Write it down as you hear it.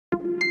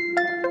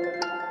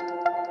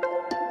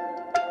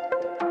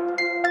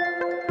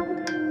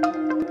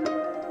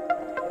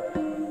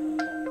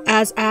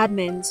As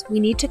admins, we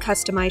need to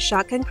customize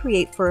ShotGrid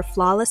Create for a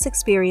flawless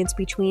experience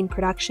between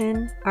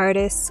production,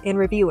 artists, and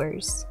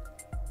reviewers.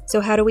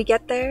 So how do we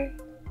get there?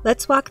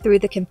 Let's walk through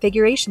the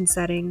configuration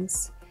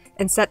settings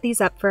and set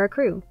these up for our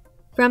crew.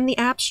 From the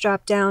Apps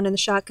drop-down in the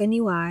ShotGrid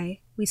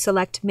UI, we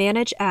select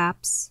Manage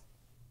Apps,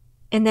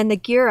 and then the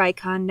gear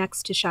icon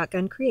next to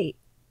ShotGrid Create.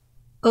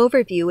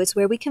 Overview is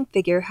where we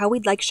configure how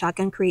we'd like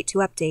ShotGrid Create to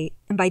update,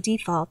 and by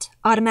default,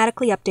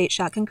 automatically update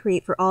ShotGrid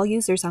Create for all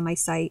users on my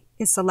site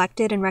is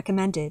selected and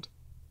recommended.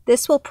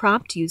 This will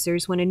prompt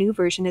users when a new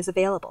version is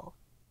available.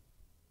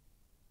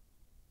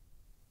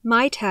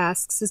 My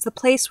Tasks is the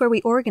place where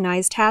we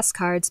organize task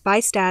cards by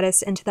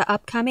status into the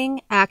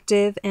upcoming,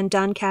 active, and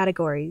done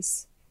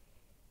categories.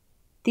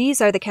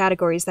 These are the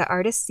categories that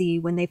artists see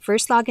when they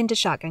first log into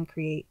ShotGrid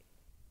Create.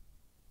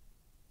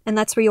 And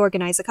let's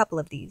reorganize a couple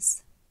of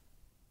these.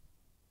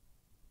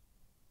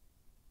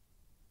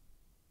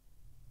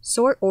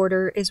 Sort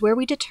order is where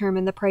we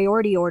determine the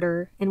priority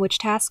order in which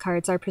task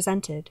cards are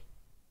presented.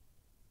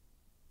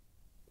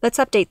 Let's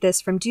update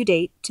this from due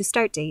date to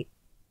start date.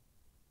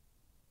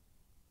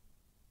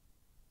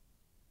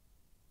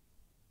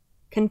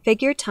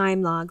 Configure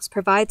Time Logs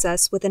provides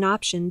us with an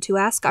option to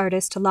ask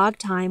artists to log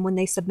time when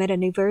they submit a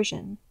new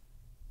version.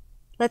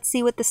 Let's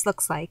see what this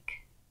looks like.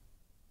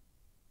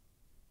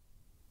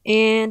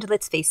 And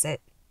let's face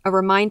it, a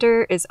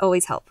reminder is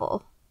always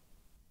helpful.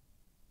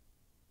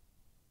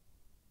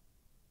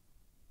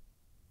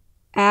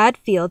 Add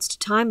fields to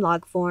time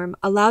log form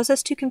allows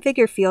us to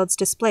configure fields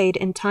displayed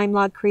in time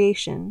log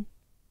creation.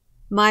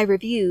 My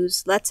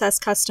Reviews lets us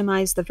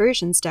customize the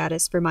version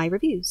status for my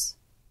reviews.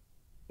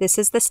 This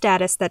is the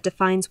status that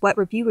defines what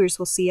reviewers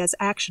will see as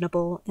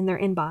actionable in their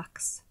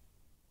inbox.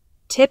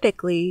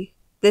 Typically,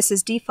 this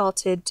is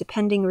defaulted to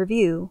pending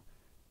review,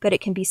 but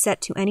it can be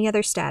set to any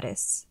other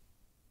status.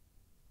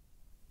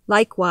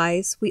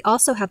 Likewise, we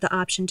also have the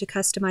option to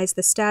customize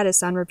the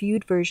status on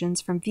reviewed versions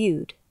from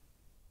viewed.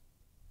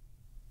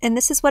 And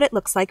this is what it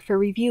looks like for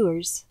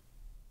reviewers.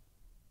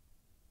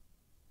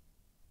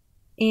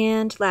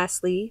 And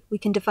lastly, we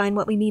can define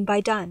what we mean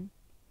by done.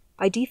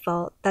 By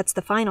default, that's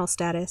the final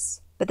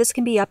status, but this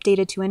can be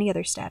updated to any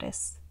other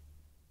status.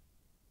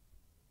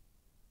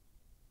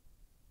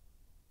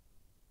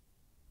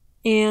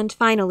 And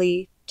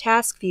finally,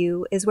 Task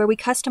View is where we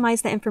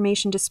customize the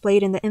information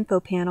displayed in the info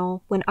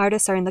panel when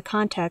artists are in the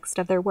context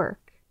of their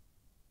work.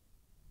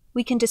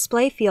 We can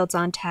display fields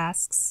on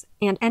tasks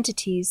and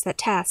entities that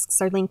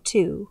tasks are linked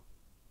to,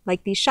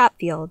 like these shop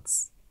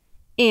fields,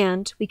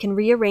 and we can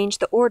rearrange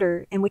the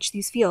order in which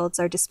these fields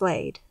are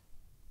displayed.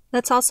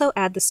 Let's also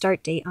add the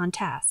start date on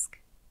task.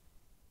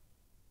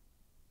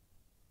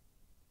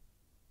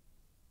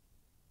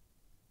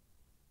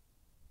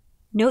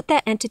 Note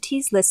that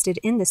entities listed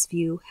in this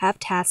view have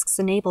tasks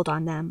enabled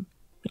on them,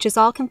 which is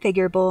all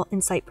configurable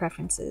in Site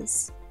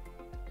Preferences.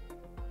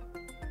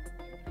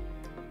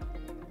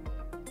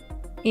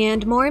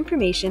 And more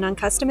information on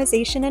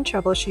customization and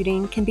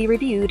troubleshooting can be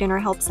reviewed in our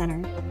Help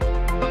Center.